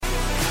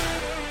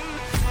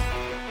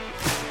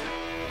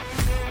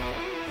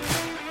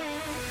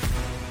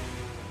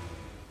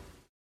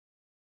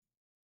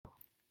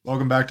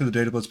Welcome back to the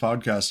DataBlitz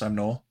podcast. I'm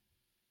Noel.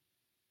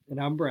 And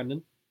I'm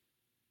Brendan.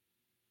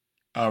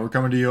 We're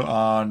coming to you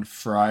on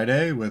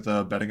Friday with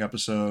a betting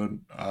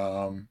episode.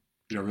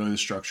 Really the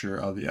structure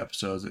of the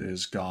episodes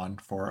is gone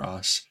for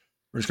us.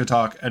 We're just gonna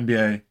talk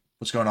NBA,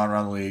 what's going on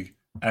around the league,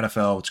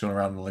 NFL, what's going on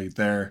around the league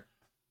there,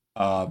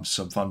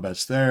 some fun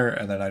bets there,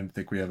 and then I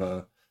think we have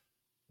a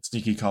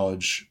sneaky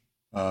college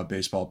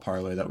baseball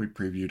parlay that we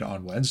previewed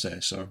on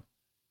Wednesday. So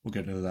we'll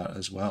get into that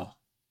as well.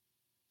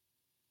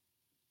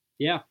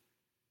 Yeah,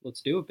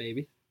 let's do it,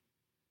 baby.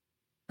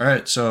 All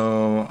right,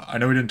 so I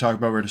know we didn't talk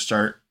about where to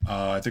start.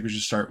 I think we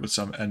should start with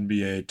some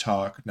NBA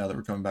talk now that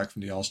we're coming back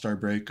from the All-Star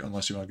break,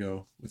 unless you want to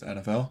go with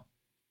NFL.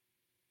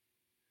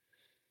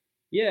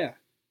 Yeah,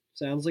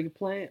 sounds like a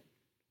plan.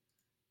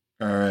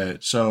 All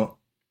right, so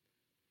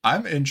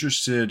I'm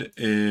interested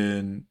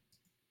in,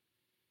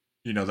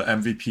 the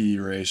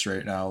MVP race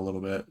right now a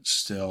little bit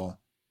still.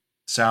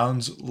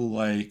 Sounds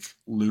like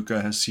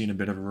Luka has seen a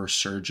bit of a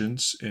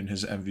resurgence in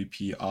his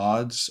MVP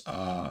odds.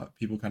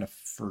 People kind of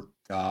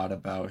forgot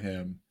about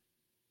him.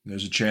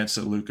 There's a chance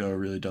that Luka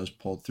really does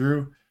pull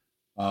through.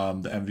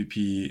 The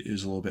MVP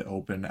is a little bit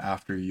open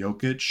after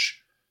Jokic,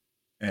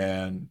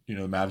 and the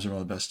Mavs are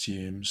one of the best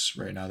teams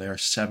right now. They are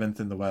seventh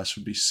in the West,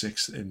 would be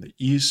sixth in the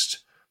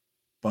East,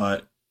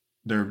 but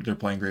they're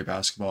playing great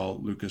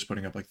basketball. Luka's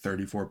putting up like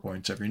 34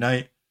 points every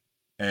night,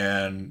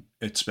 and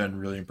it's been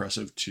really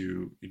impressive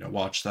to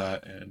watch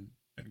that and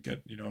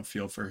get a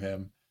feel for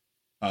him.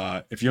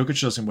 If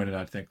Jokic doesn't win it,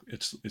 I think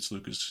it's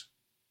Luka's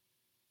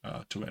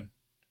to win.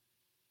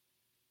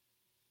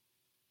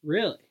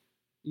 Really?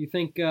 You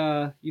think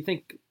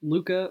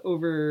Luka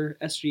over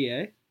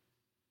SGA?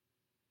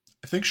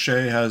 I think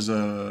Shea has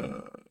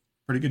a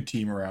pretty good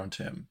team around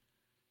him.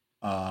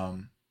 Yeah.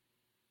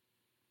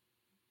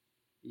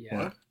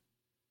 What?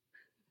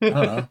 I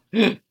don't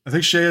know. I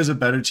think Shea has a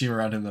better team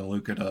around him than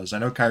Luka does. I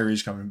know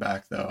Kyrie's coming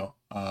back though.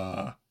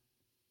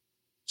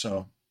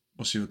 So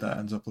we'll see what that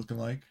ends up looking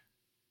like.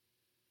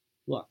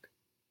 Look,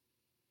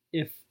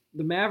 if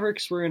the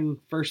Mavericks were in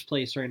first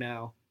place right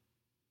now,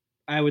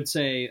 I would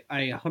say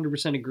I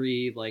 100%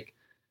 agree.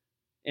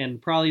 And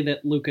probably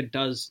that Luka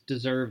does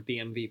deserve the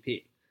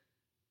MVP.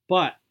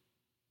 But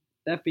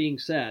that being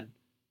said,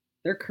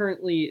 they're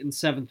currently in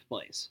seventh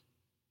place.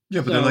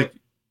 Yeah, but they're like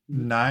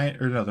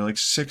they're like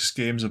 6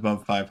 games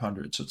above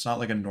 500. So it's not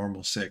like a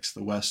normal six.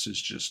 The West is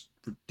just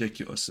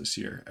ridiculous this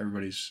year.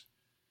 Everybody's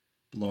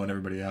blowing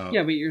everybody out.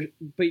 Yeah,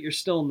 but you're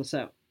still in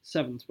the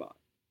seventh spot.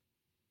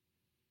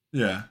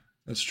 Yeah,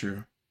 that's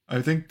true.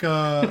 I think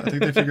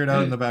they figured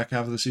out in the back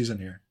half of the season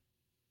here.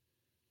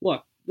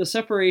 Look, the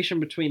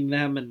separation between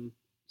them and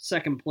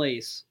second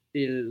place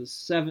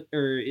is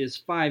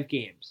 5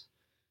 games,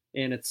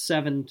 and it's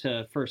 7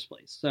 to first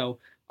place. So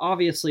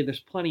obviously there's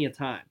plenty of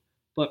time,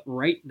 but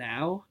right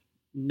now,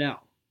 no.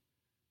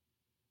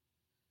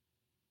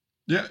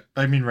 Yeah,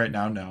 I mean right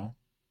now, no.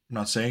 I'm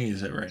not saying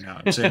he's it right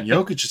now. I'm saying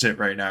Jokic is it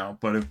right now.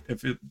 But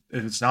if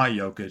it's not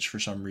Jokic for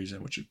some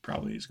reason, which it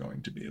probably is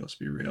going to be, let's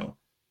be real.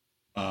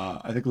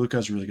 I think Luka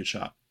has a really good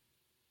shot.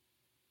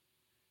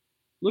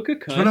 Luka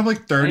He's putting up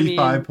like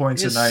 35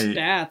 points a night.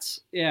 Stats,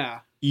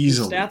 yeah.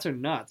 Easily. His stats are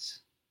nuts.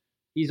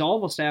 He's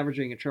almost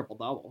averaging a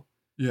triple-double.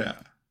 Yeah.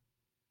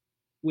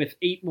 With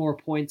 8 more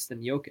points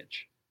than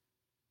Jokic.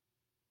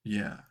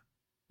 Yeah.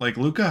 Like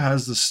Luka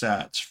has the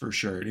stats for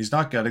sure. And he's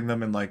not getting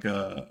them in like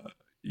a,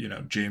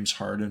 James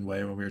Harden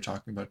way when we were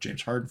talking about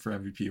James Harden for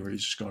MVP where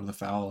he's just going to the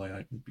foul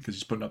line because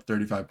he's putting up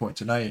 35 points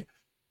a night.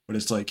 But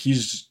it's like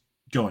he's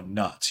going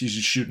nuts. He's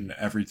just shooting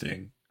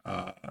everything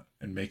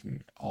and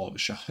making all of the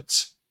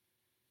shots.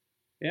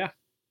 Yeah.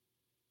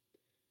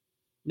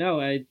 No,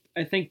 I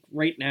think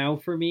right now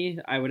for me,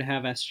 I would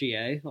have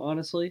SGA,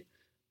 honestly.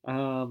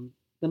 The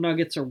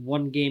Nuggets are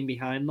 1 game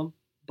behind them,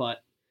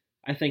 but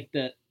I think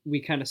that we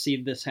kind of see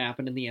this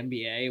happen in the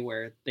NBA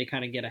where they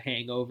kind of get a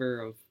hangover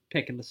of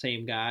picking the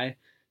same guy.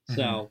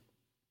 So Mhm.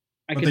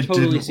 I What could they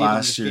totally did see them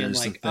last just year being is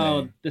the like,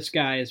 oh, thing. this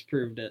guy has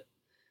proved it.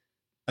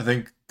 I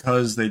think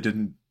because they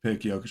didn't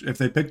pick Jokic. If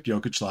they picked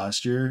Jokic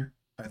last year,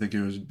 I think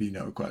it would be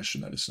no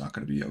question that it's not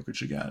going to be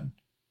Jokic again.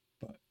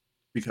 But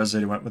because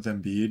they went with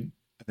Embiid,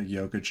 I think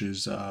Jokic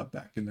is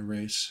back in the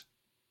race.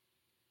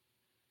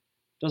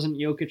 Doesn't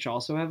Jokic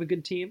also have a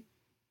good team?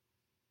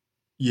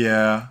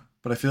 Yeah,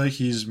 but I feel like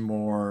he's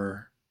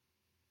more,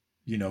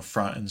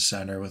 front and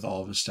center with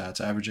all of his stats.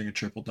 Averaging a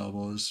triple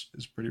double is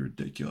pretty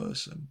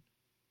ridiculous, and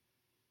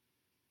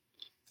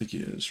I think he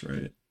is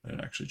right. I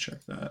didn't actually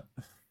check that.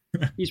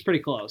 He's pretty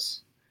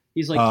close.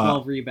 He's like uh,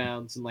 12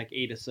 rebounds and like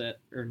 8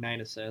 assists or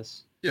 9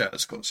 assists. yeah,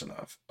 that's close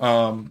enough.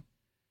 I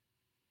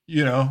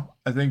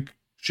think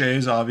Shea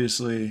is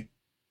obviously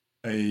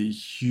a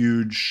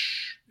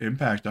huge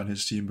impact on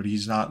his team, but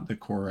he's not the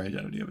core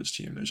identity of his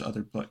team. There's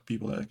other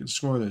people that can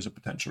score. There's a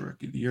potential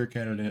rookie of the year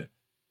candidate,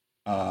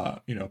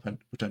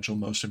 potential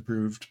most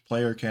improved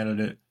player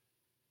candidate.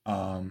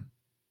 Um,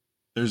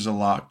 there's a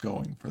lot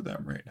going for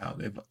them right now.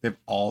 They've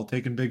all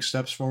taken big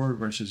steps forward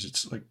versus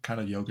it's like kind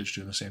of Jokic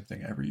doing the same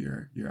thing every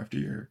year, year after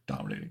year,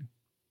 dominating.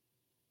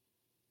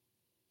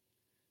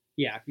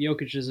 Yeah,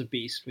 Jokic is a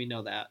beast. We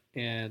know that,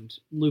 and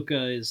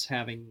Luka is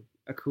having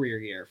a career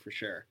year for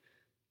sure.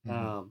 Mhm.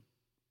 Um,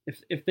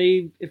 if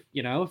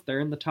they're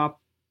in the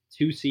top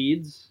two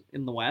seeds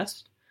in the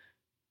West,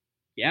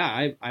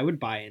 yeah, I would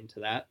buy into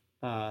that.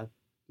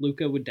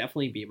 Luka would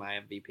definitely be my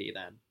MVP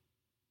then.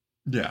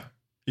 Yeah,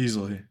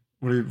 easily.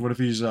 What if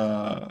he's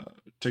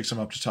takes him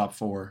up to top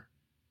four?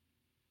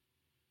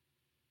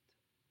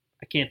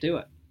 I can't do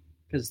it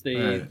because Right.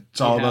 It's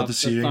they all about have the the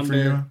seeding for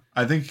Thunder. you.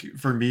 I think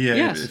for me,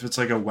 Yes, if it's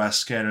like a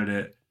West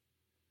candidate,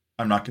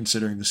 I'm not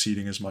considering the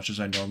seeding as much as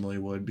I normally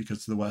would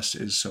because the West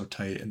is so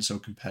tight and so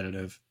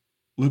competitive.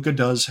 Luca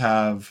does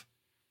have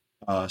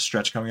a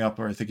stretch coming up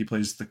where I think he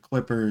plays the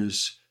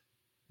Clippers,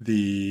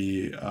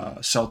 the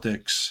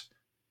Celtics,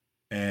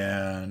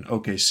 and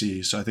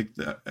OKC. So I think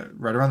that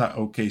right around that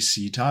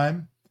OKC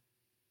time,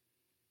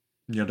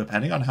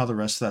 depending on how the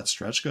rest of that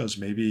stretch goes,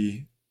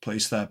 maybe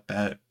place that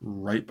bet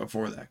right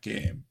before that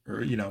game,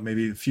 or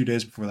maybe a few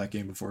days before that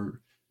game, before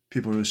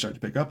people really start to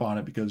pick up on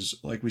it. Because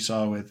like we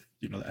saw with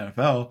the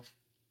NFL,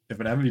 if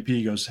an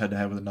MVP goes head to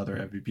head with another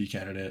MVP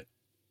candidate,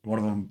 one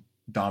of them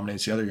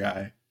dominates the other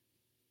guy,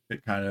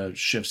 it kind of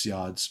shifts the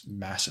odds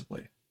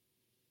massively.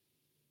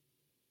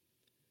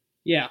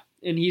 yeah,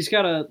 and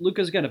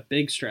Luka's got a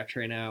big stretch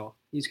right now.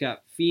 He's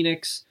got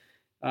Phoenix,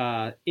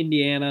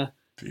 Indiana,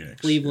 Phoenix, yeah.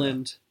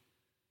 Cleveland,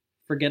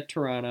 forget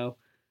Toronto,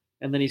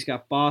 and then he's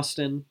got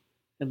Boston,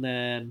 and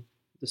then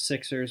the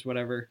Sixers,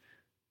 whatever,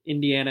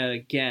 Indiana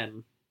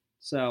again.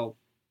 So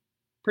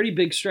pretty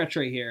big stretch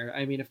right here.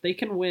 I mean, if they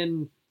can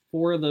win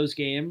four of those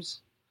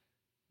games,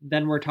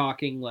 then we're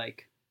talking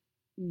like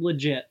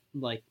legit.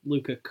 Like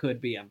Luka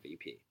could be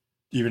MVP.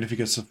 Even if he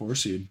gets the 4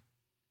 seed.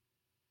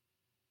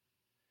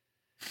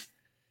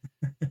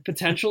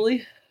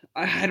 Potentially.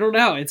 I don't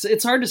know.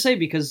 It's hard to say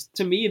because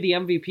to me the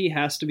MVP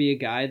has to be a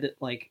guy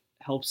that like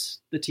helps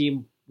the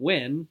team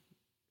win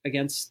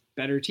against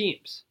better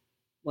teams,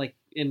 like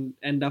and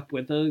end up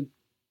with a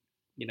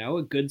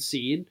good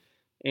seed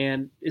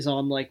and is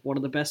on like one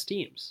of the best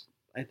teams.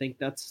 I think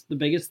that's the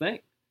biggest thing.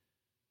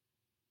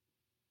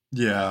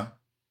 Yeah,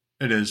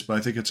 it is, but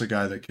I think it's a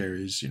guy that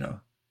carries,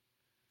 the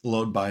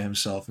load by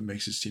himself and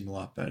makes his team a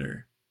lot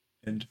better.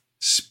 And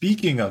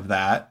speaking of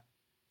that,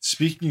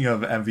 speaking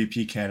of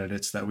MVP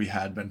candidates that we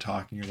had been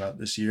talking about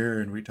this year,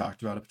 and we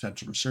talked about a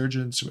potential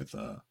resurgence with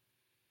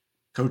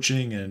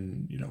coaching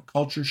and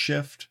culture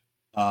shift.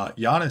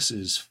 Giannis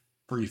is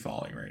free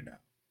falling right now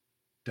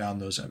down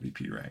those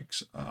MVP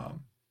ranks.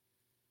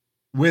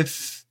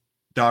 With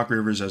Doc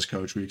Rivers as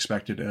coach, we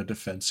expected a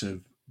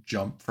defensive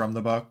jump from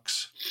the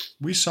Bucks.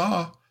 We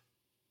saw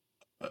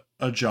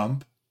a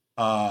jump.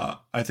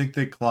 I think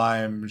they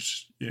climbed.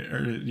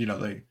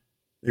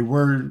 They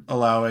were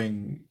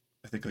allowing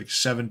I think like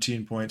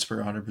 17 points per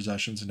 100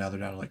 possessions, and now they're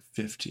down to like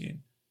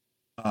 15.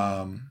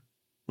 Um,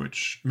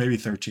 which maybe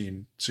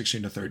 13,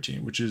 16 to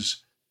 13, which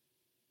is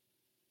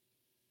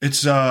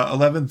it's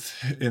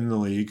 11th in the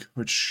league,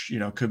 which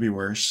could be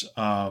worse.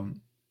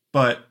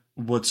 But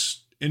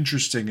what's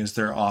interesting is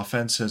their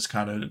offense has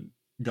kind of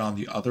gone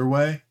the other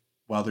way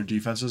while their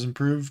defense has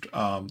improved.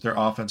 Their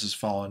offense has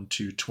fallen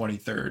to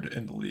 23rd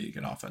in the league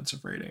in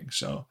offensive rating,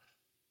 so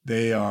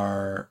they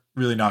are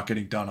really not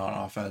getting done on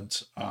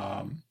offense.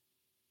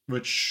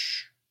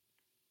 Which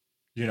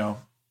you know,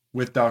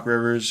 with Doc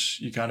Rivers,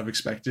 you kind of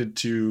expected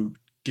to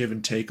give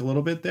and take a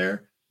little bit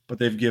there, but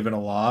they've given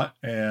a lot,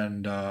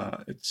 and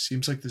it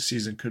seems like the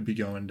season could be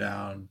going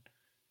down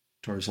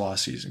towards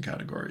lost season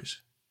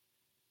categories.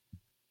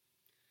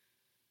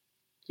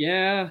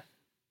 Yeah,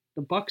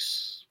 the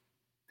Bucks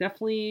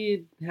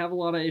definitely have a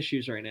lot of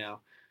issues right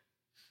now,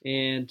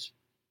 and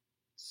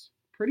it's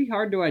pretty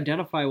hard to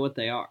identify what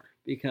they are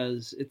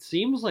because it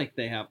seems like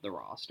they have the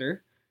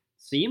roster,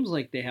 seems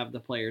like they have the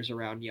players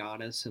around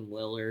Giannis and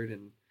Lillard,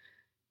 and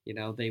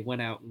they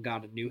went out and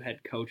got a new head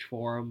coach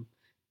for him,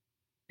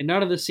 and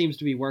none of this seems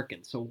to be working.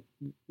 So,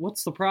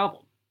 what's the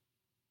problem?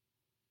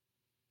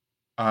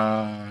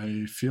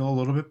 I feel a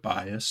little bit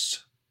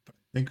biased, but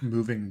I think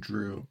moving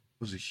Drew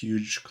was a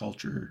huge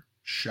culture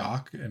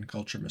shock and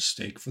culture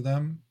mistake for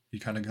them. You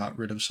kind of got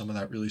rid of some of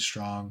that really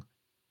strong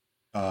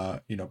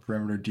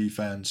perimeter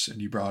defense,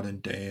 and you brought in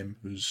Dame,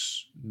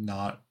 who's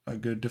not a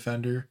good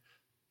defender.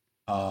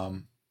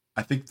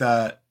 I think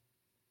that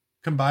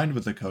combined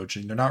with the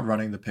coaching, they're not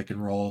running the pick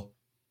and roll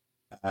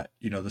at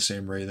the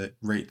same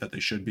rate that they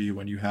should be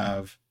when you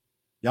have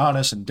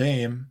Giannis and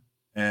Dame,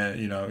 and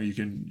you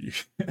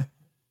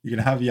can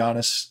have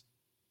Giannis,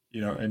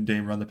 and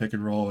Dame run the pick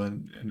and roll,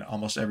 and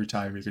almost every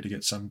time you're going to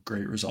get some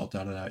great result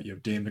out of that. You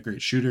have Dame, the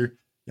great shooter,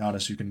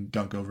 Giannis who can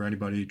dunk over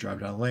anybody,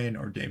 drive down the lane,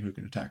 or Dame who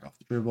can attack off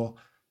the dribble.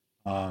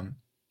 I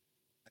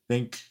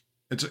think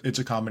it's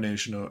a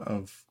combination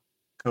of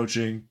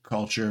coaching,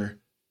 culture.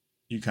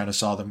 You kind of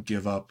saw them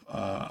give up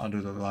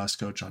under the last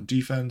coach on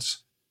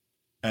defense,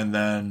 and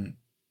then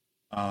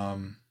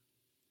um,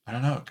 I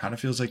don't know. It kind of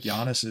feels like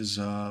Giannis is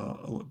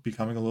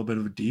becoming a little bit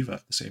of a diva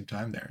at the same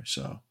time there.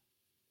 So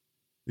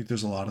I think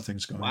there's a lot of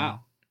things going on. Wow.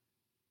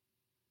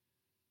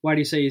 Why do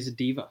you say he's a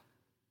diva?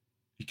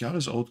 He got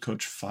his old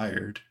coach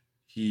fired.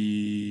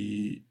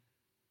 He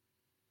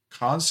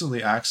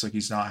constantly acts like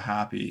he's not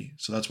happy.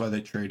 So that's why they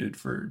traded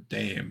for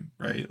Dame,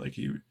 right? Like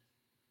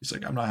he's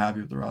like, I'm not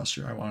happy with the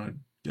roster. I want to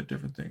get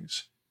different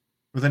things.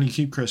 But then you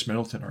keep Chris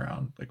Middleton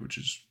around, like, which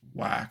is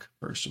whack,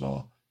 first of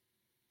all.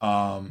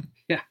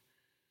 Yeah.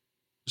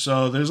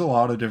 So there's a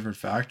lot of different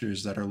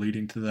factors that are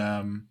leading to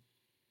them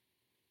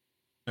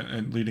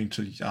and leading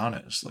to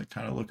Giannis, like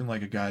kind of looking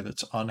like a guy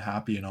that's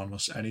unhappy in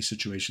almost any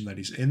situation that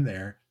he's in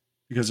there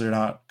because they're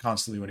not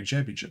constantly winning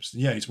championships.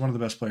 And yeah, he's one of the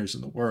best players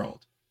in the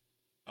world,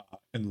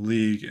 in the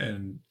league,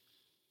 and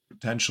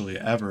potentially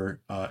ever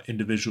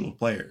individual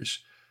players.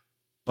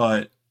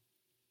 But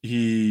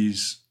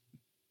he's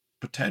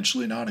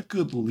potentially not a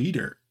good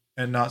leader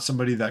and not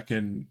somebody that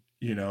can,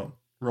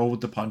 roll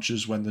with the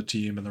punches when the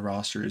team and the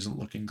roster isn't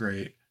looking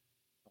great.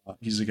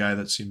 He's a guy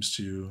that seems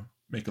to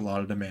make a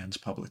lot of demands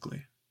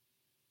publicly.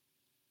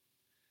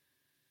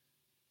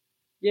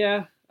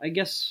 Yeah, I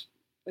guess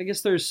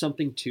there's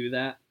something to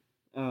that.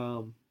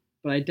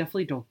 But I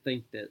definitely don't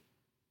think that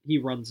he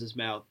runs his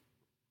mouth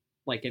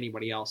like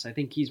anybody else. I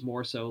think he's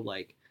more so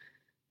like,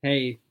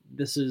 hey,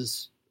 this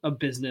is a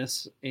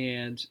business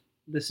and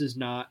this is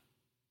not,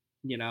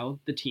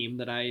 the team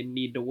that I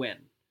need to win.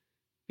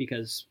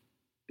 Because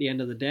at the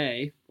end of the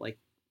day, like,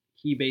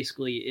 he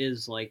basically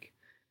is like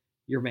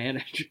your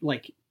manager,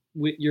 like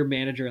your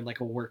manager in like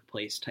a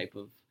workplace type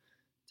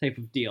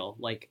of deal.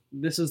 Like,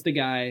 this is the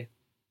guy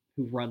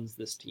who runs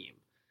this team.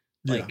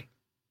 Yeah. Like,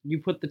 you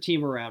put the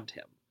team around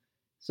him.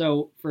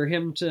 So for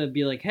him to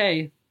be like,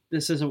 hey,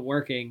 this isn't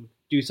working,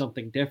 do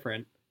something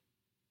different,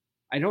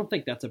 I don't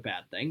think that's a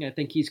bad thing. I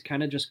think he's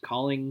kind of just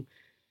calling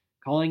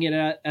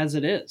it as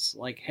it is.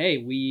 Like, hey,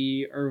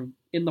 we are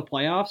in the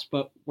playoffs,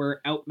 but we're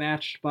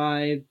outmatched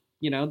by,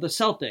 the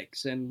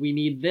Celtics, and we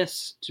need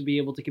this to be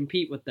able to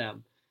compete with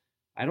them.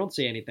 I don't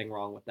see anything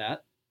wrong with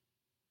that.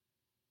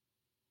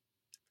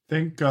 I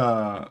think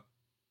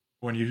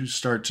when you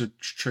start to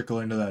trickle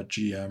into that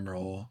GM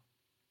role,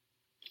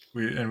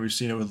 we've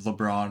seen it with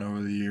LeBron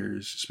over the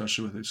years,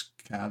 especially with his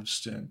Cavs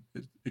stint.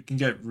 It can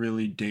get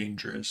really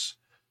dangerous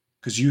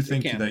because you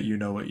think that you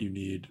know what you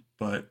need,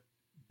 but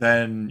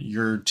then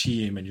your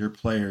team and your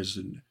players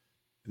and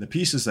the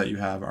pieces that you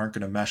have aren't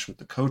going to mesh with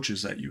the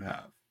coaches that you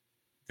have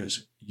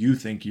because you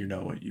think you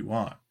know what you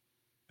want.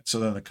 So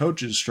then the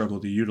coaches struggle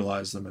to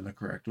utilize them in the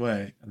correct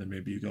way, and then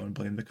maybe you go and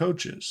blame the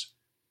coaches.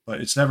 But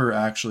it's never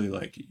actually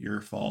like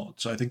your fault.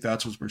 So I think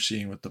that's what we're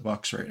seeing with the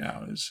Bucks right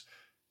now is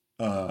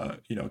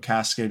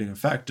cascading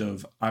effect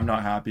of I'm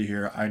not happy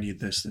here, I need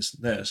this, this,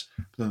 and this.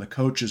 But then the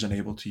coach isn't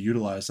able to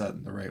utilize that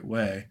in the right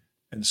way.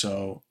 And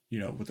so,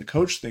 what the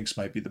coach thinks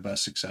might be the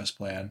best success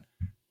plan,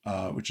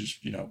 which is,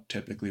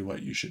 typically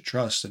what you should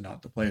trust and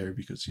not the player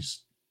because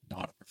he's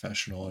not a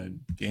professional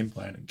in game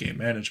plan and game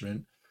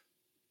management,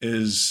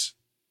 is,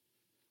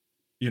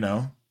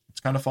 it's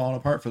kind of falling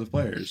apart for the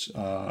players.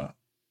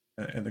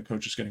 And the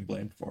coach is getting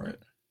blamed for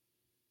it.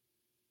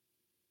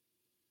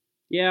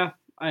 Yeah,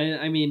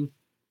 I mean,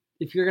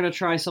 if you're going to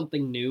try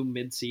something new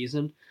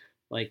mid-season,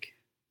 like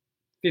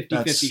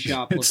 50-50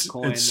 shot plus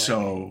coin. It's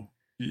like,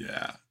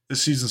 yeah,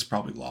 this season's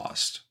probably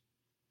lost.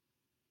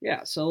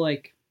 Yeah, so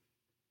like,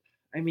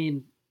 I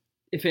mean,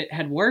 if it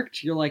had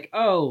worked, you're like,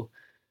 oh,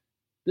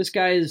 this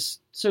guy is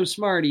so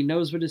smart, he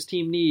knows what his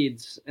team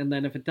needs. And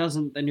then if it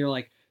doesn't, then you're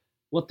like,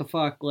 what the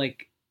fuck?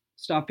 Like,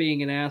 stop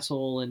being an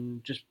asshole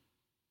and just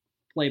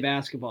play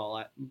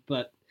basketball.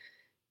 But,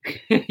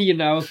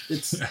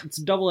 it's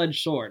a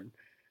double-edged sword.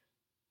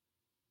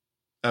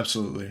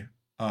 Absolutely.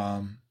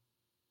 All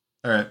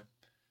right.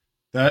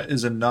 That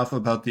is enough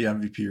about the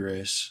MVP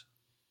race,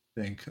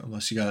 I think,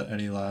 unless you got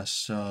any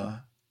last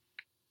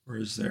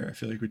words there. I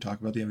feel like we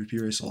talk about the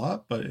MVP race a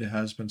lot, but it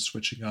has been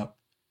switching up.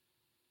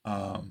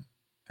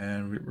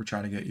 And we're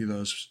trying to get you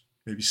those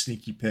maybe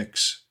sneaky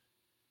picks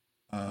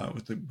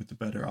with the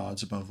better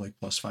odds above like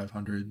plus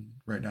 500.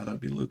 Right now, that'd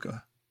be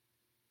Luka.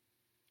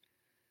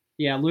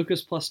 Yeah,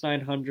 Luka's plus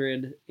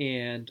 900,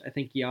 and I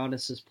think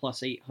Giannis is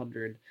plus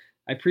 800.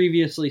 I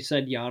previously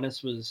said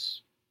Giannis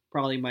was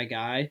probably my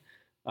guy.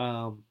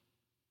 I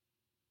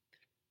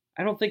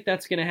don't think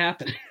that's going to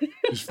happen.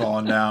 He's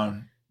falling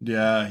down.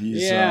 Yeah,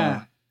 he's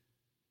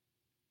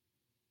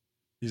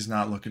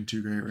not looking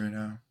too great right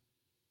now.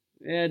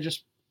 Yeah,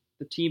 just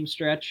the team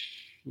stretch,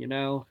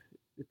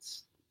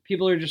 it's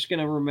people are just going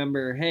to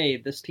remember, hey,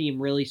 this team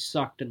really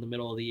sucked in the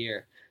middle of the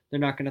year. They're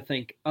not going to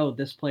think, oh,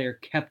 this player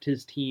kept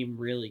his team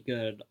really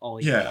good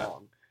all year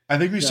long. I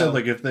think we said,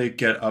 like, if they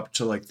get up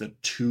to, like, the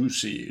 2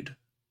 seed,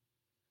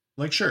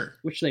 like, sure.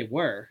 Which they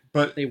were.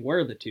 But they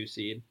were the 2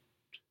 seed.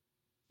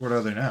 What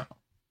are they now?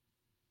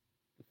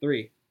 The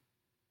 3.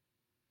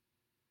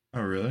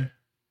 Oh, really?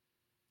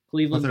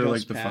 Cleveland they're, just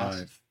like, the passed.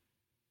 5.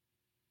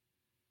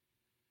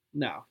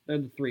 No, they're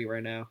the 3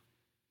 right now.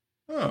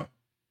 Oh,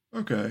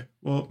 okay.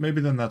 Well,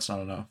 maybe then that's not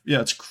enough.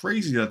 Yeah, it's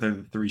crazy that they're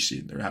the 3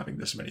 seed and they're having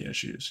this many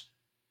issues.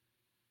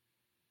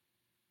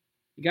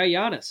 You got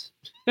Giannis.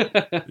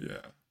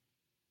 Yeah.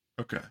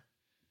 Okay.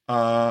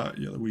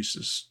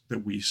 The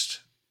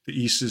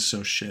East is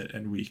so shit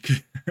and weak.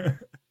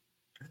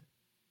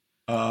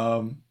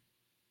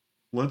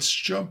 Let's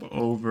jump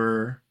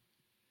over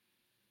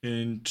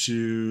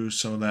into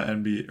some of that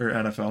NBA or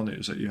NFL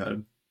news that you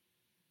had.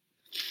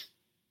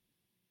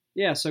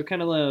 Yeah, so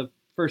kind of the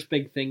first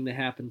big thing that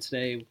happened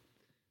today.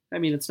 I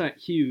mean, it's not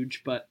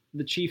huge, but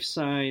the Chiefs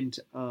signed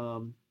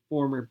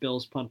former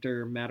Bills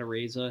punter Matt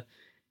Araiza.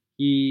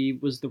 He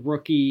was the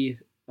rookie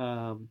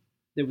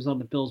that was on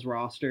the Bills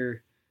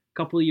roster a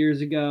couple of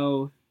years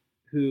ago,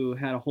 who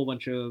had a whole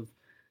bunch of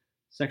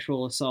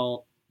sexual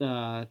assault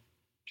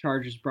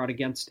charges brought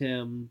against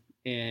him,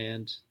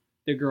 and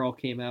the girl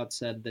came out,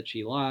 said that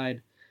she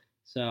lied.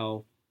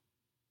 So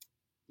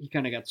he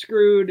kind of got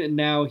screwed, and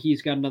now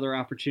he's got another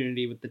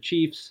opportunity with the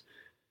Chiefs.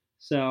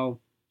 So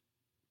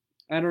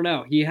I don't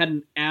know. He had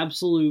an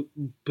absolute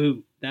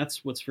boot.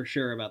 That's what's for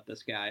sure about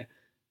this guy.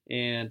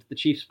 And the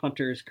Chiefs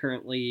punter is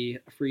currently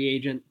a free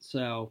agent,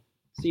 so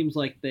seems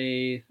like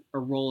they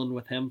are rolling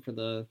with him for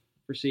the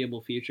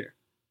foreseeable future.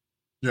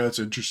 Yeah, it's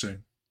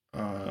interesting.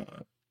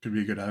 Could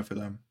be a good ad for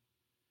them.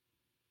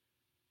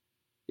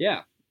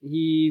 Yeah,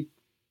 he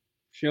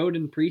showed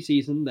in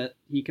preseason that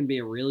he can be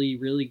a really,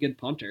 really good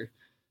punter.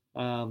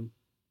 Um,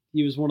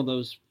 he was one of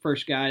those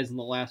first guys in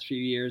the last few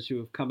years who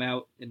have come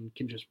out and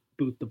can just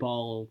boot the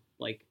ball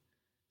like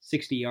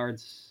 60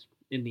 yards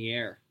in the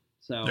air.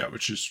 So Yeah,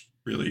 which is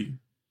really,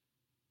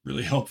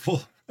 really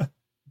helpful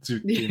to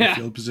gain yeah, a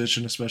field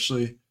position,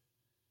 especially,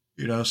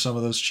 some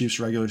of those Chiefs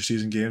regular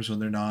season games when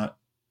they're not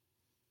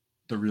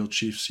the real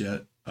Chiefs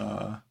yet.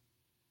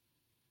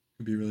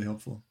 Could be really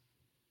helpful.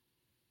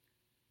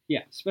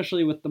 yeah,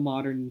 especially with the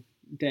modern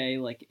day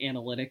like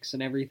analytics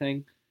and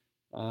everything.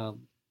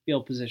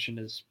 Field position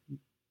is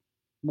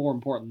more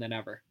important than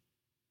ever.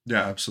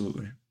 Yeah,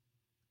 absolutely.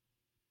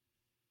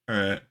 All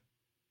right.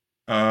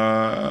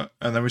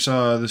 And then we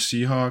saw the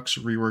Seahawks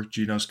rework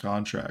Gino's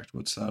contract.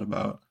 What's that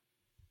about?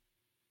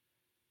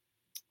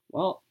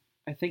 Well,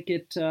 I think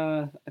it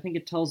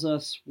tells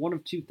us one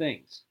of two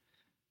things.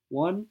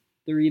 One,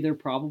 they're either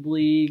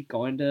probably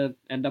going to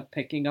end up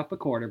picking up a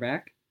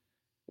quarterback,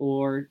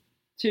 or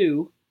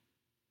two,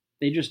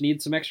 they just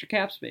need some extra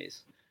cap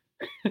space.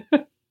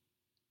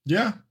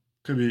 Yeah,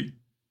 could be a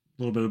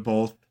little bit of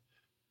both.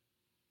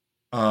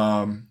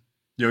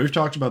 Yeah, we've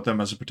talked about them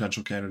as a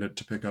potential candidate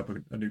to pick up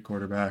a new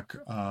quarterback,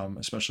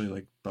 especially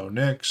like Bo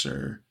Nix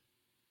or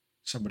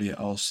somebody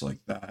else like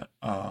that.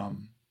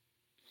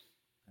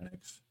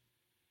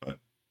 But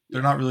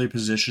they're not really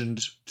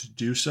positioned to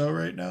do so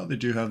right now. They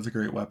do have the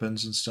great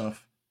weapons and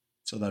stuff,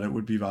 so that it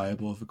would be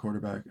viable if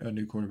a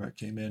new quarterback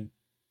came in,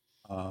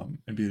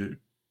 and be an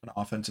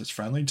offense that's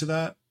friendly to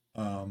that.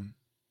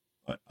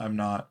 But I'm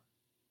not.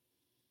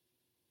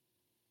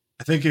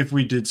 I think if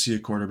we did see a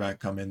quarterback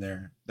come in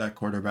there, that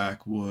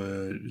quarterback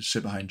would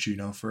sit behind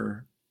Gino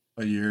for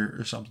a year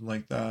or something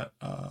like that.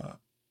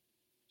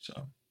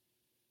 So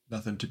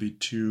nothing to be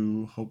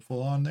too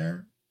hopeful on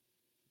there.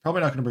 Probably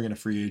not going to bring in a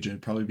free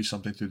agent. Probably be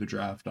something through the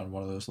draft on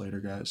one of those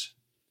later guys.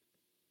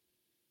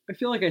 I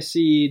feel like I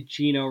see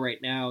Gino right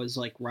now as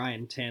like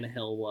Ryan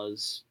Tannehill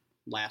was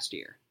last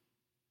year.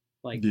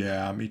 Like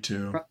Yeah, me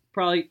too.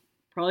 probably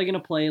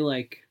gonna play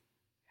like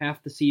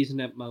half the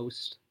season at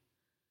most.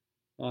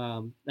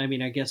 I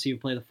mean, I guess he would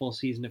play the full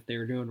season if they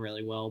were doing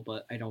really well,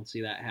 but I don't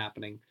see that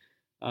happening.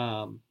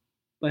 But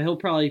he'll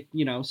probably,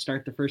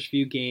 start the first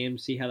few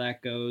games, see how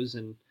that goes,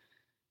 and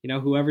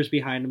whoever's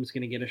behind him is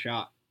going to get a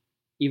shot,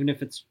 even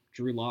if it's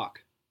Drew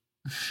Lock.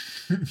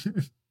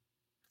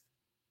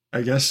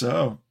 I guess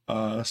so.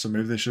 So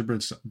maybe they should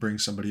bring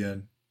somebody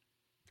in.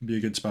 Could be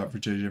a good spot for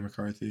JJ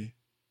McCarthy.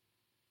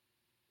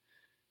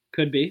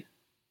 Could be.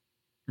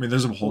 I mean,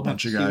 there's a whole We'll have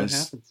bunch to of see what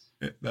guys happens.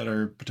 that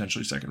are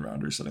potentially second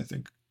rounders that I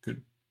think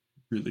could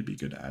really be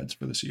good ads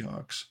for the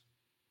Seahawks.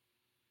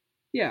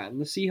 Yeah,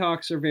 and the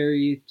Seahawks are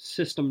very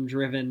system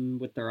driven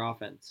with their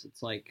offense.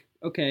 It's like,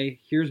 okay,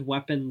 here's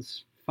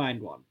weapons,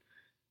 find one.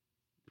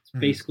 It's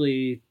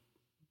Mhm.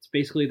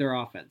 basically their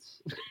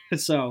offense.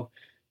 So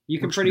you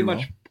can Works pretty pretty well.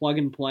 much plug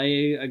and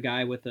play a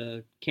guy with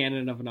a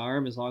cannon of an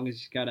arm as long as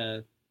he's got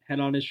a head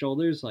on his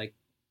shoulders, like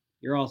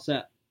you're all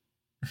set.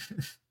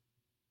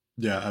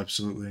 Yeah,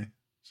 absolutely.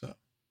 So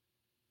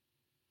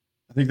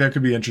I think that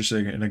could be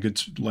interesting and a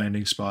good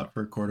landing spot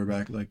for a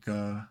quarterback. Like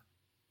a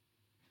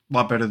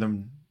lot better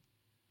than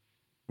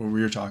what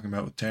we were talking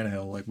about with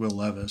Tannehill, like Will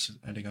Levis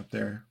ending up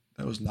there.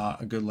 That was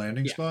not a good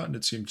landing Yeah. spot, and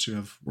it seems to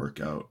have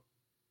worked out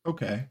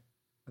okay.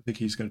 I think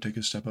he's going to take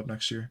a step up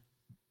next year.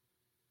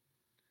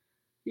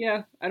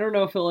 Yeah, I don't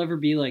know if he'll ever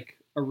be like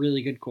a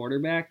really good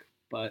quarterback,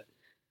 but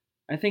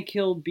I think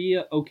he'll be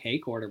a okay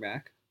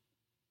quarterback.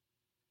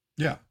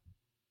 Yeah,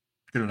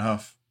 good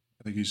enough.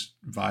 I think he's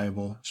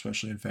viable,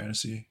 especially in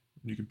fantasy.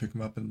 You can pick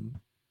him up in,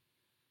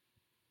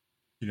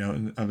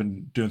 and I've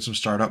been doing some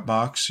startup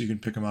mocks. You can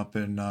pick him up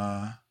in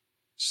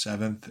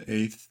seventh,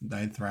 eighth,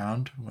 ninth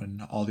round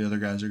when all the other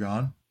guys are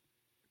gone.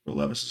 Will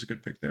Levis is a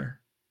good pick there.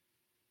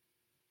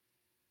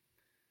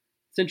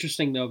 It's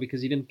interesting though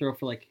because he didn't throw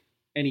for like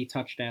any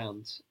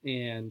touchdowns,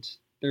 and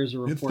there's a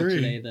He had report three.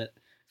 today that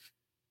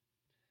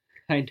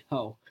I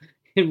know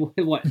in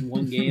what in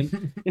one game.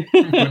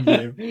 One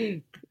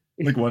game,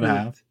 like one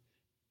half.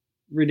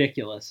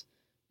 Ridiculous.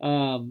 What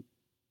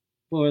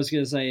I was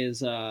gonna say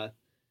is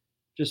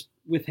just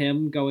with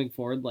him going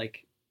forward,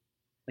 like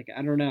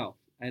I don't know,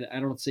 I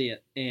don't see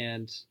it,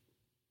 and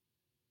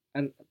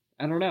I,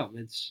 I don't know.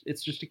 It's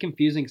just a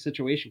confusing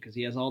situation because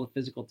he has all the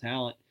physical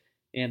talent,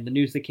 and the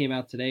news that came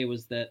out today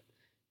was that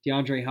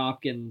DeAndre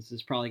Hopkins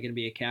is probably going to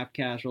be a cap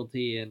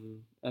casualty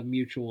and a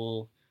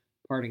mutual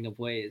parting of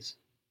ways.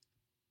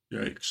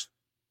 Yikes.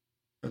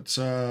 That's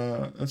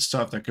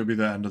tough. That could be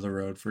the end of the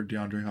road for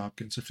DeAndre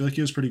Hopkins. I feel like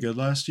he was pretty good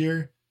last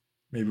year.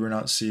 Maybe we're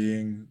not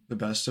seeing the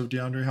best of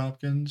DeAndre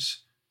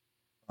Hopkins,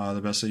 the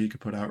best that he could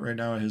put out right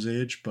now at his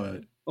age,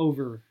 but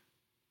Over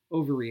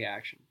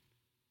overreaction.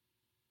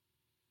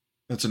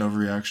 that's an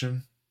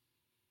overreaction.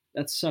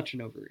 That's such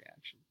an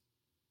overreaction.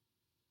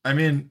 I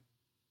mean,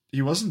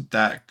 he wasn't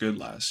that good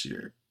last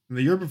year. And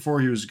the year before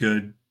he was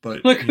good,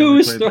 but Look he only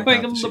who's played like throwing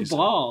half him the the season.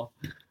 ball.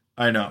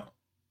 I know.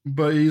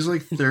 But he's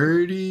like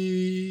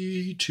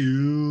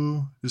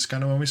 32. This is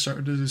kind of when we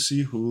started to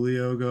see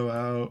Julio go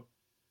out.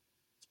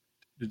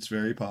 It's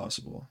very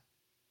possible.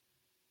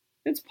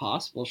 It's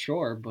possible,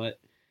 sure, but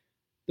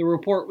the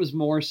report was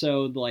more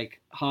so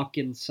like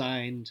Hopkins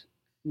signed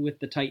with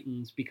the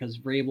Titans because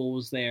Vrabel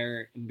was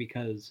there and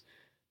because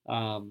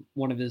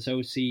one of his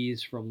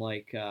OCs from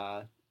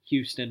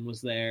Houston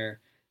was there.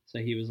 So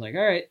he was like,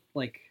 all right,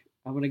 like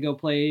I'm gonna go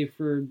play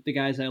for the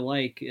guys I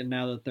like, and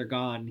now that they're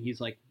gone,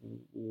 he's like,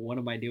 what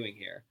am I doing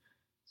here?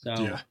 So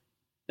Yeah.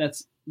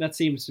 that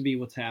seems to be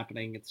what's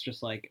happening. It's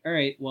just like, all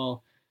right,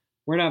 well,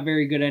 we're not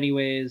very good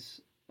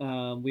anyways.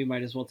 We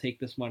might as well take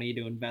this money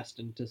to invest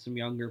into some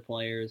younger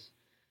players.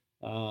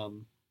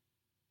 Um,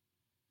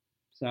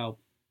 so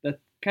that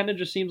kind of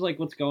just seems like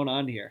what's going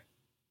on here.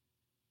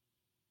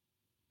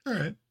 All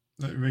right.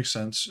 That makes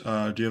sense.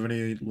 Do you have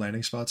any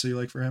landing spots that you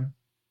like for him?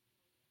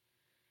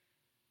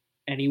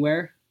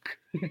 Anywhere,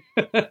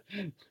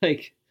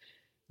 like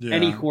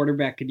any Yeah.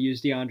 quarterback could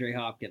use DeAndre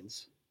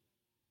Hopkins.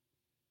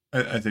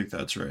 I think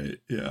that's right.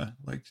 Yeah.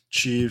 Like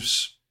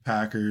Chiefs,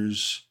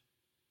 Packers.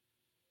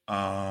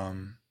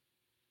 Um,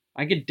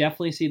 I could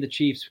definitely see the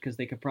Chiefs because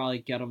they could probably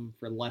get him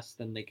for less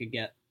than they could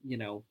get,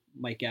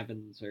 Mike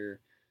Evans or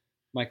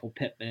Michael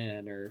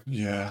Pittman or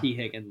yeah. T.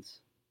 Higgins.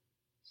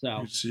 You So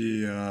could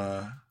see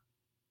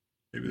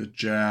maybe the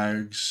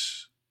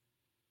Jags.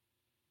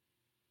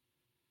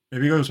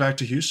 Maybe he goes back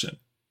to Houston.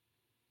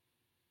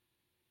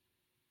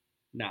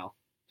 no,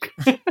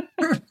 Worth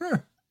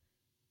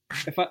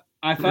if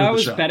I a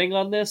was shot. betting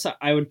on this,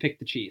 I would pick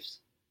the Chiefs.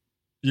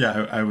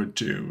 Yeah, I would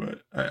too,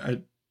 but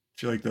I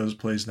feel like those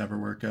plays never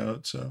work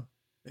out. So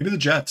maybe the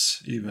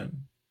Jets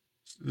even.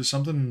 There's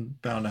something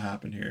bound to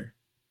happen here.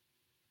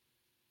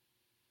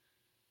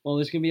 Well,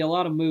 there's going to be a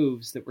lot of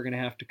moves that we're going to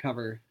have to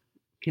cover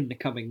in the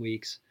coming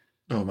weeks.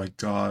 Oh my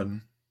god,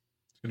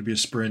 it's gonna be a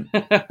sprint.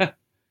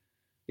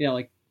 Yeah,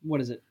 like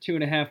what is it,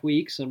 2.5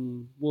 weeks,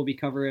 and we'll be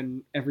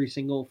covering every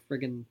single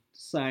friggin'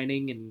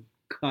 signing and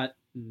cut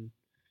and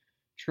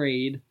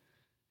trade.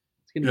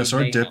 It's gonna Yeah, be so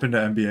our dip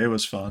mayhem. into NBA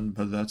was fun,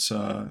 but that's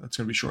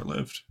gonna be short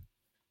lived.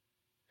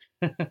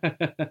 All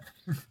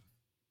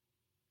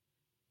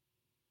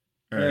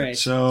All right, right.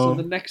 So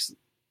the so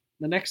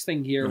next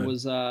thing here good.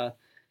 was the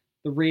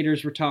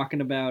Raiders were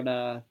talking about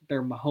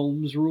their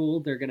Mahomes rule.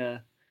 They're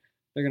gonna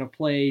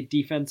play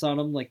defense on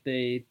them like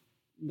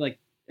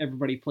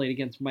everybody played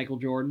against Michael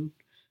Jordan.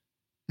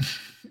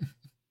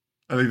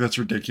 I think that's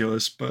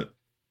ridiculous, but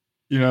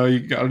you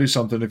got to do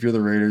something if you're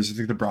the Raiders. I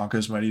think the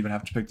Broncos might even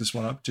have to pick this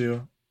one up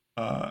too.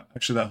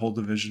 Actually, that whole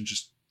division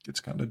just gets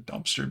kind of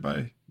dumpstered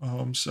by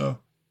Mahomes, so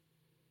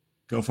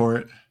go for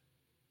it.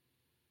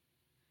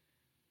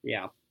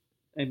 Yeah,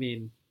 I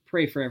mean,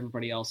 pray for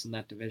everybody else in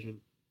that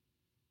division.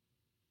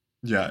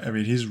 Yeah, I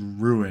mean he's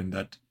ruined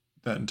that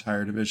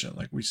entire division.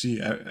 Like we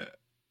see,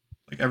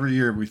 like every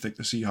year we think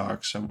the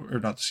Seahawks or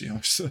not the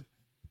Seahawks, the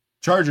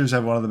Chargers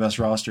have one of the best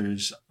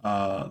rosters.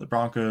 The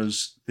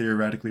Broncos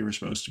theoretically were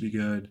supposed to be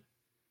good,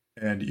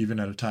 and even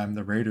at a time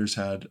the Raiders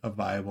had a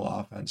viable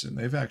offense, and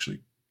they've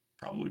actually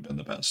probably been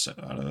the best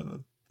out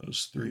of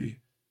those three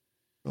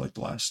for like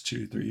the last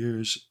 2 3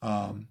 years.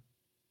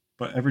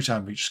 But every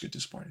time we just get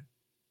disappointed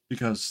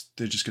because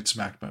they just get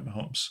smacked by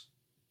Mahomes.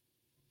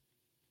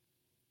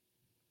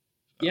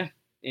 So, Yeah,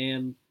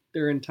 and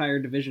their entire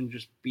division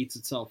just beats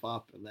itself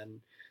up, and then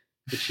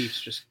the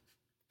Chiefs just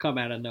come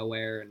out of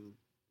nowhere and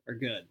are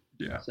good.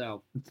 yeah,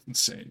 So it's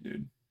insane,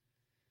 dude.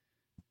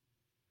 I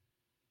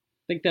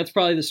think that's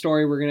probably the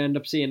story we're going to end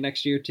up seeing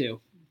next year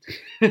too.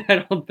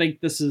 I don't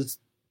think this is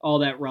all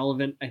that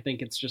relevant. I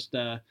think it's just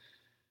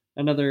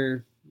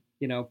another,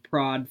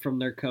 prod from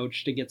their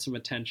coach to get some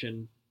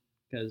attention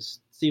because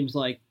it seems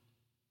like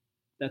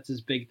that's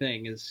his big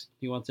thing is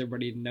he wants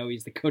everybody to know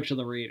he's the coach of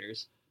the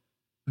Raiders.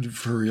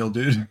 For real,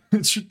 dude.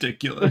 It's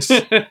ridiculous.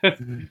 I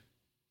mean,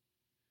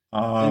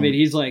 Um,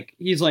 he's like,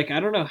 I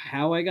don't know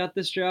how I got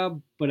this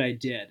job, but I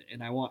did,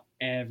 and I want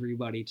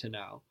everybody to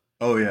know.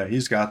 oh yeah,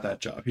 he's got that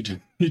job.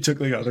 He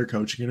took like other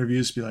coaching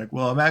interviews to be like,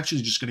 well, I'm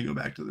actually just gonna go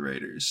back to the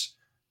Raiders,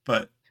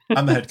 but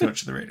I'm the head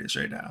coach of the Raiders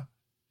right now.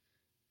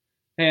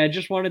 Hey, I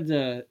just wanted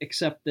to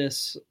accept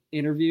this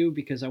interview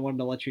because I wanted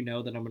to let you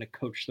know that I'm going to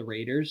coach the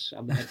Raiders.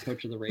 I'm the head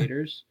coach of the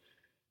Raiders.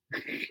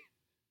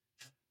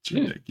 It's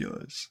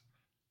ridiculous.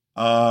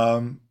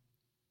 Um,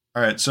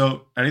 all right.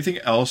 So, anything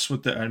else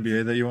with the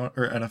NBA that you want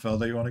or NFL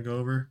that you want to go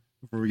over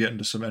before we get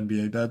into some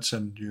NBA bets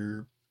and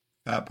your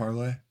fat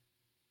parlay?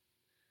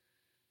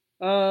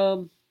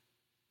 Um,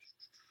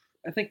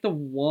 I think the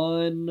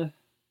one.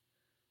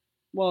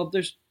 Well,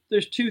 there's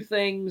two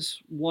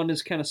things. One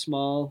is kind of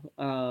small.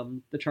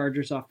 The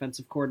Chargers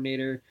offensive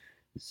coordinator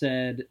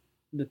said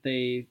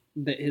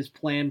that his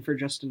plan for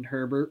Justin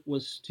Herbert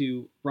was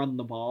to run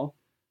the ball.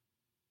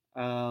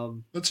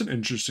 Um, That's an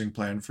interesting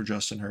plan for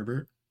Justin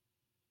Herbert.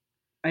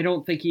 I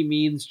don't think he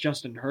means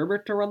Justin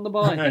Herbert to run the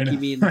ball. I I think he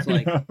know. means I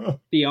like know.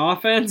 the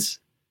offense.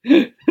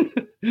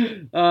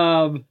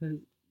 um,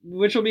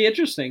 which will be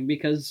interesting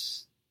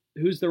because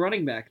who's the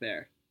running back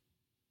there?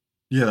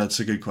 Yeah, that's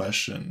a good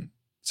question.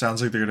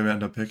 Sounds like they're going to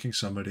end up picking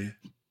somebody.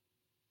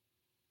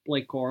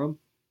 Blake Corum.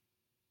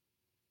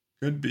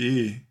 Could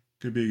be.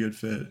 Could be a good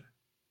fit.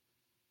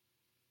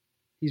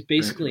 He's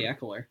basically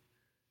Eckler.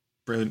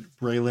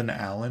 Braylon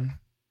Allen.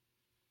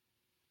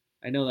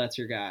 I know that's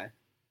your guy.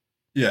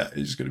 Yeah,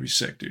 he's going to be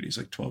sick, dude. He's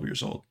like 12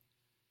 years old.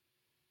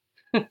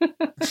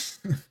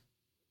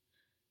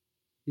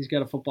 He's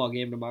got a football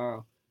game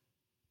tomorrow.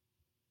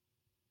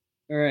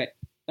 All right.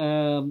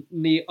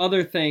 The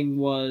other thing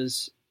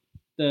was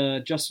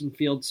the Justin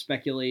Fields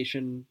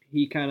speculation.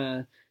 He kind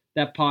of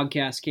that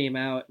podcast came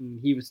out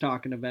and he was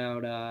talking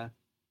about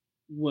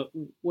what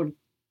what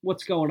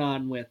what's going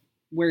on with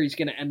where he's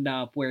going to end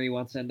up, where he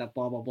wants to end up,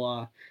 blah blah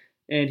blah.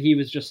 And he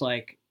was just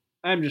like,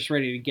 I'm just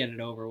ready to get it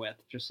over with.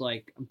 Just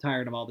like I'm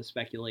tired of all the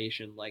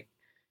speculation. Like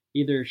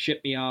either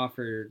ship me off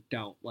or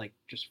don't. Like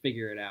just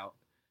figure it out.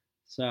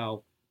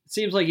 So it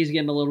seems like he's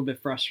getting a little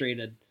bit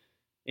frustrated,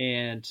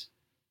 and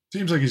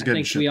Seems like he's I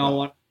getting think we all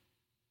want.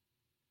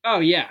 Oh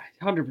yeah,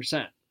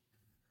 100%.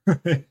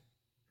 I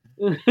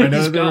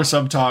know that there were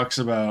some talks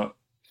about,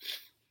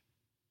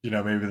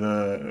 maybe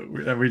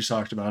we just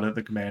talked about it,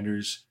 the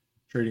Commanders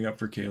trading up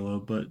for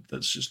Caleb, but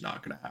that's just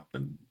not going to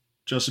happen.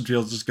 Justin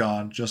Fields is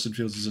gone. Justin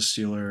Fields is a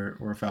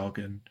Steeler or a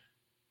Falcon,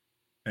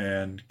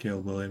 and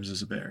Caleb Williams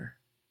is a Bear.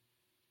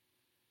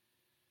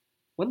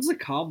 When's the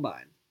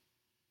combine?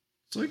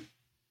 It's like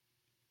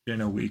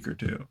in a week or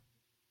two.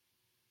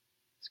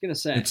 I was gonna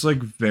say it's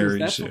like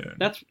very soon.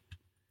 That's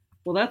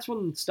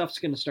when stuff's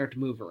gonna start to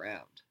move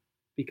around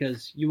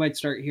because you might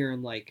start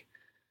hearing like,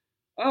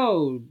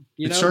 oh,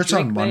 it starts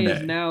Drake on May Monday.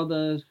 is now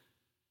the.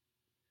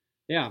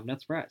 Yeah, I'm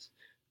not surprised,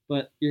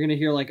 but you're gonna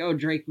hear like, oh,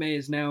 Drake May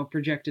is now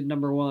projected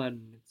number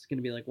one. It's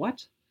gonna be like,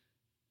 what?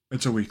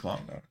 It's a week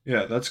long though.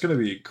 Yeah, that's gonna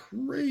be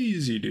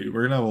crazy, dude.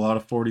 We're gonna have a lot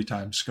of 40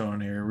 times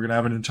going here. We're gonna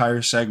have an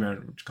entire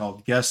segment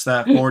called "Guess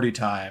That 40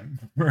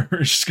 Time." We're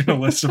just gonna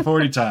list a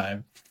 40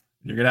 time.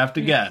 You're gonna have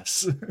to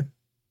guess.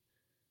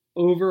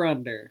 Over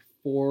under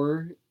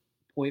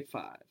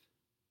 4.5.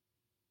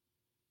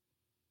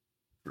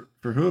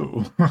 For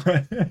who?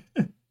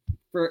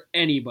 For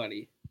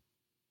anybody.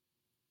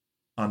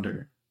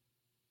 Under.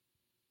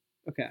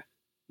 Okay,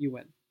 you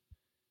win.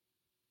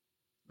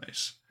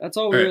 Nice. That's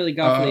all we really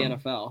got for the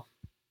NFL.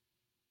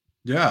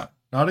 Yeah,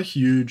 not a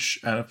huge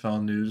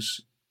NFL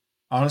news.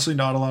 Honestly,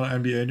 not a lot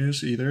of NBA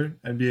news either.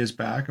 NBA is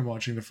back. I'm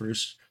watching the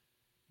first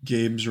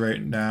games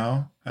right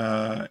now.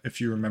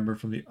 If you remember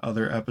from the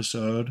other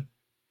episode,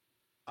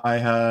 I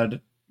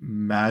had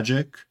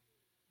Magic,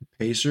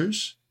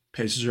 Pacers.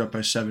 Pacers are up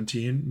by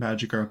 17.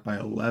 Magic are up by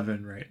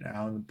 11 right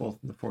now, and both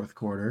in the fourth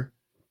quarter.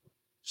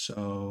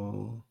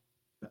 So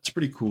that's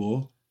pretty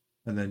cool.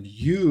 And then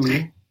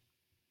you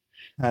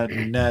had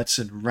Nets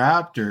and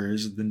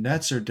Raptors. The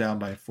Nets are down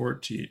by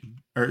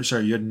 14. Or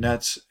sorry, you had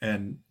Nets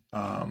and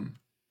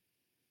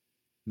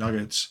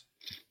Nuggets,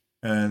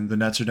 and the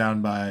Nets are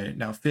down by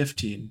now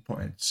 15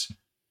 points.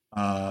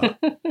 So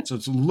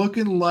it's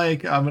looking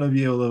like I'm gonna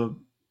be able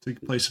to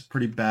place a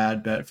pretty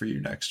bad bet for you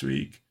next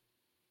week,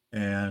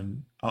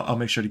 and I'll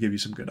make sure to give you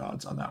some good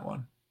odds on that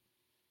one.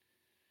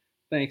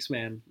 Thanks,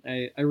 man.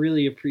 I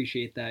really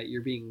appreciate that.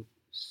 You're being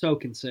so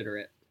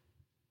considerate.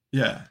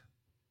 Yeah.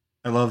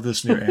 I love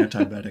this new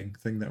anti-betting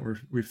thing that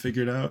we've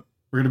figured out.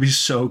 We're going to be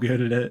so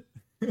good at it.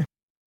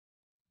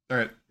 All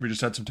right. We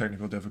just had some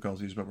technical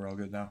difficulties, but we're all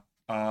good now.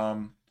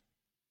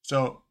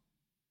 So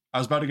I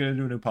was about to get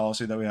into a new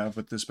policy that we have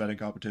with this betting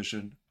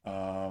competition.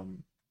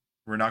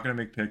 We're not going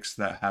to make picks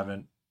that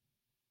haven't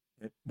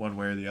hit one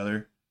way or the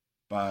other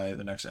by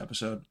the next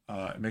episode.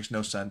 It makes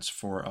no sense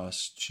for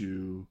us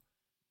to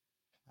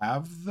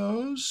have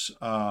those.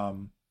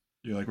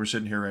 We're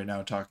sitting here right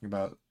now talking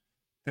about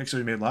picks that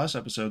we made last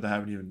episode that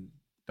haven't even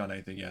done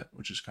anything yet,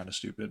 which is kind of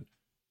stupid.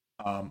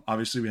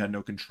 Obviously, we had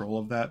no control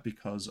of that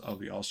because of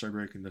the All-Star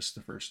break, and this is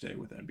the first day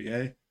with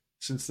NBA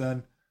since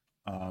then.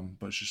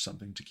 But it's just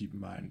something to keep in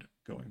mind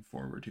going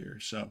forward here.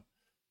 So,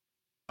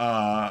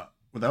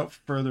 without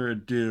further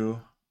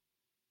ado,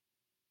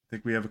 I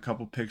think we have a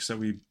couple picks that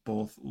we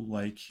both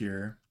like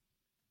here.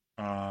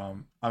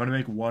 I'm going to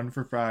make one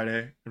for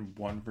Friday and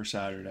one for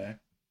Saturday,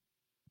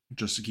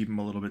 just to keep them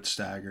a little bit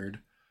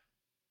staggered.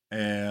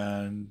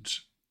 And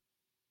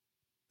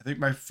I think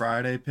my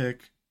Friday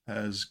pick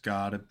has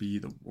got to be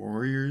the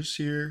Warriors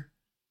here.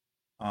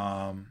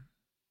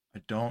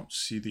 I don't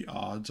see the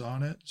odds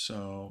on it,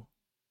 so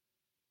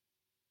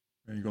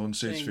I mean, Golden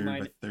State's Saying favored by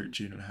mine,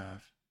 13 and a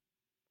half.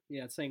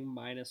 yeah, it's saying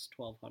minus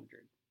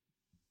 1200.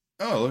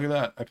 Oh, look at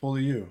that. I pulled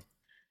a U.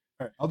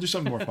 All right, I'll do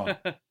something more fun.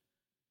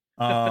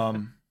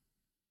 Um,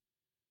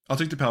 I'll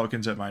take the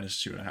Pelicans at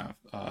minus 2.5.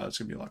 It's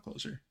gonna be a lot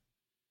closer.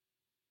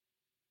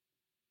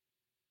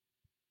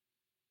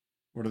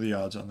 What are the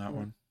odds on that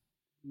one?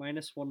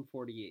 Minus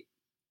 148.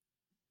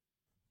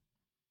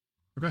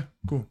 Okay,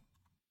 cool.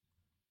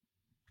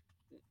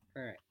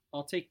 All right.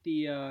 I'll take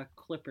the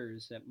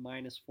Clippers at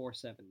minus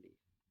 470.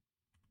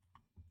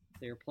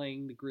 They're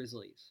playing the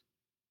Grizzlies.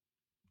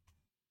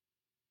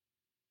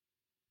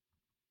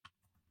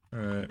 All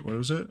right, what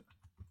was it?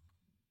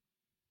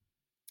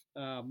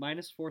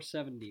 Minus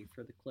 470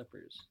 for the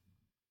Clippers.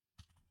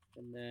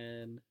 And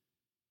then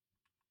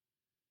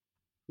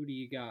who do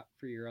you got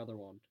for your other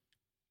one?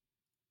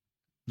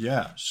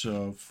 Yeah,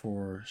 so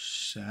for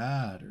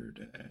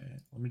Saturday,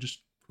 let me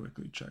just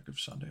quickly check if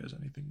Sunday has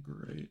anything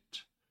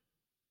great.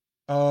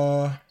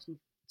 Uh,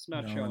 It's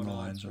not no, and showing the odds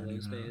lines for aren't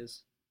those even out.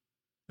 days.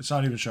 It's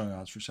not even showing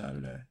odds for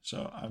Saturday,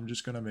 so I'm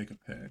just gonna make a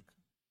pick.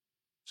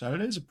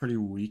 Saturday is a pretty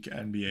weak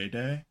NBA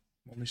day.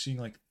 I'm only seeing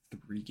like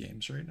 3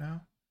 games right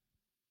now.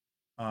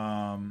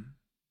 Um,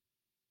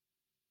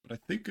 but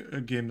I think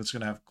a game that's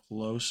gonna have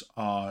close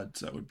odds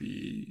that would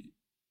be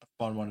a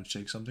fun one to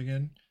take something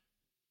in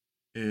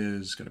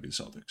is gonna be the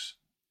Celtics.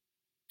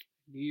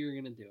 Knew you were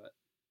gonna do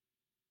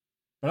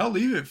But I'll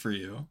leave it for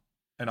you,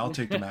 and I'll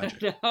take the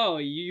Magic. it. No,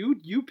 you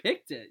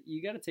picked it.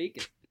 You got to take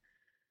it.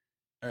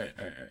 All right,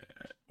 all right, all right.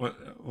 All right.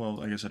 What?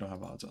 Well, I guess I don't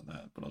have odds on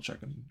that, but I'll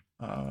check in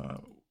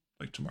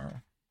like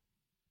tomorrow.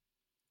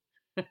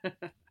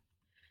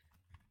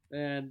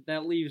 And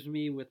that leaves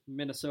me with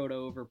Minnesota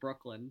over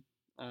Brooklyn,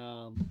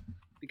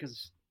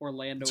 because It's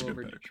Orlando a good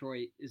over pick.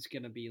 Detroit is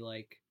gonna be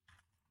like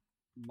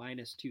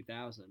minus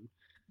 2000.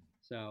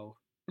 So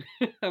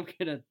I'm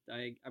gonna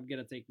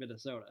take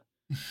Minnesota.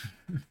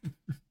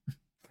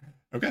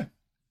 Okay,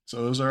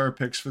 so those are our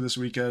picks for this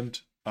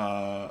weekend,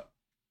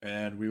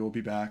 and we will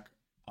be back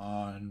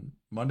on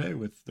Monday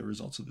with the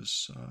results of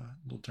this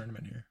little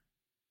tournament here.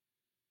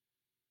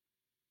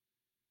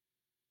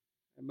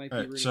 I might All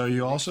be right, rooting so for the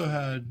you Knicks also tonight.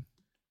 had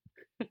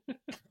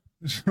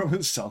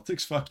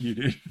Celtics. Fuck you,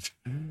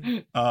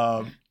 dude.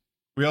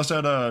 We also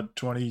had a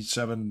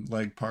 27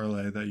 leg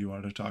parlay that you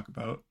wanted to talk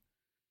about.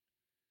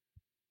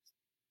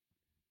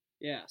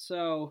 Yeah,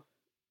 so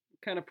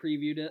kind of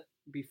previewed it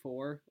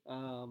before.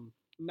 I'm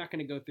not going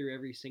to go through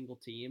every single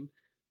team,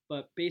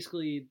 but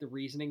basically the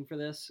reasoning for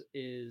this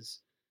is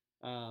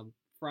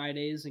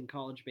Fridays in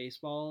college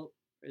baseball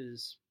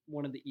is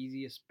one of the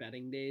easiest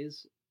betting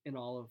days in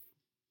all of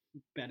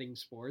betting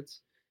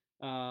sports.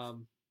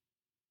 Um,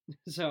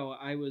 so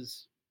I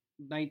was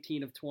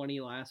 19 of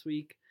 20 last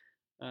week.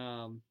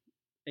 Um,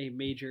 a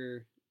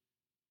major,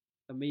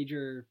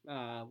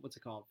 what's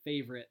it called?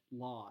 Favorite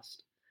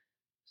lost.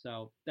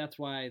 So that's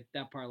why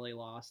that parlay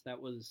lost. That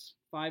was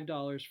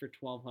 $5 for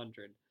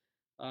 1,200.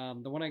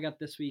 The one I got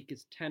this week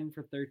is 10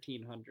 for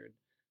 1,300.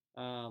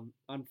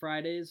 On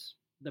Fridays,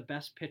 the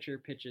best pitcher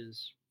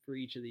pitches for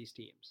each of these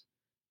teams.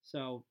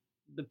 So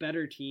the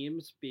better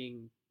teams,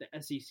 being the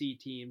SEC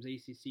teams,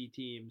 ACC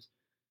teams,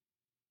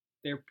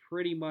 they're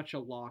pretty much a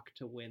lock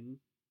to win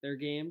their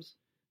games.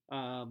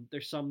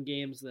 There's some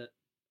games that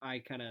I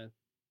kind of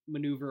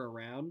maneuver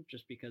around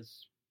just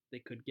because they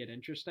could get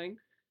interesting.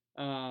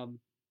 Um,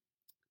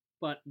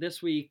 but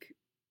this week,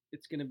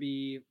 it's going to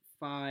be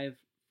 5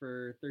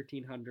 for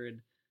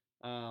 1,300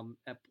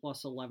 at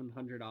plus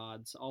 1,100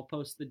 odds. I'll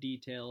post the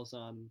details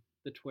on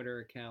the Twitter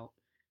account.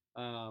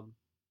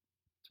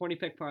 20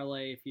 pick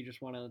parlay if you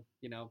just want to,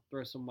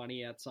 throw some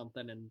money at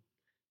something and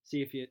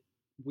see if it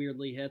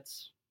weirdly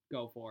hits,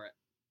 go for it.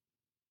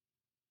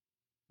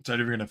 Is that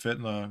even going to fit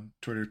in the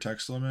Twitter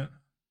text limit?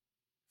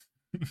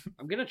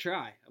 I'm going to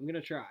try. I'm going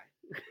to try.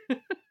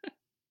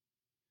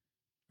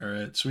 All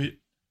right, sweet.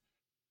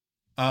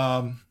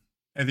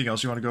 Anything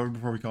else you want to go over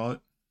before we call it?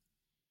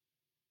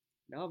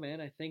 No,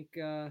 man, I think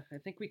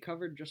we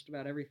covered just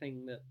about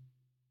everything that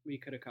we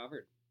could have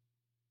covered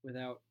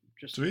without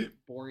just Sweet.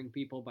 boring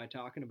people by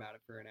talking about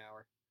it for an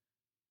hour.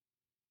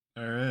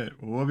 All right.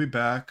 Well, we'll be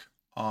back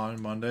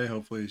on Monday.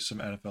 Hopefully, some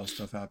NFL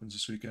stuff happens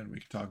this weekend. We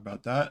can talk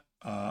about that.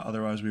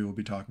 Otherwise, we will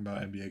be talking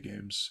about NBA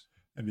games,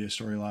 NBA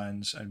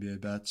storylines,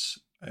 NBA bets,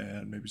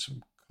 and maybe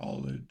some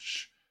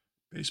college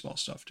baseball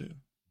stuff too.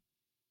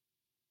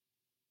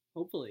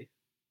 Hopefully,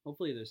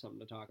 hopefully there's something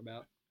to talk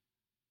about.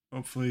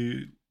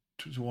 Hopefully,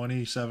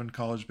 27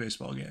 college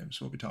baseball games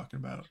we'll be talking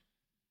about.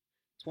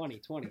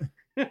 2020.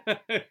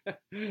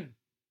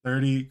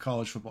 30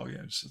 college football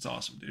games. That's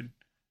awesome, dude.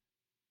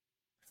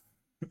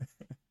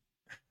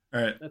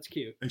 All right. That's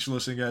cute. Thanks for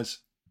listening, guys.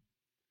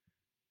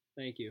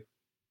 Thank you.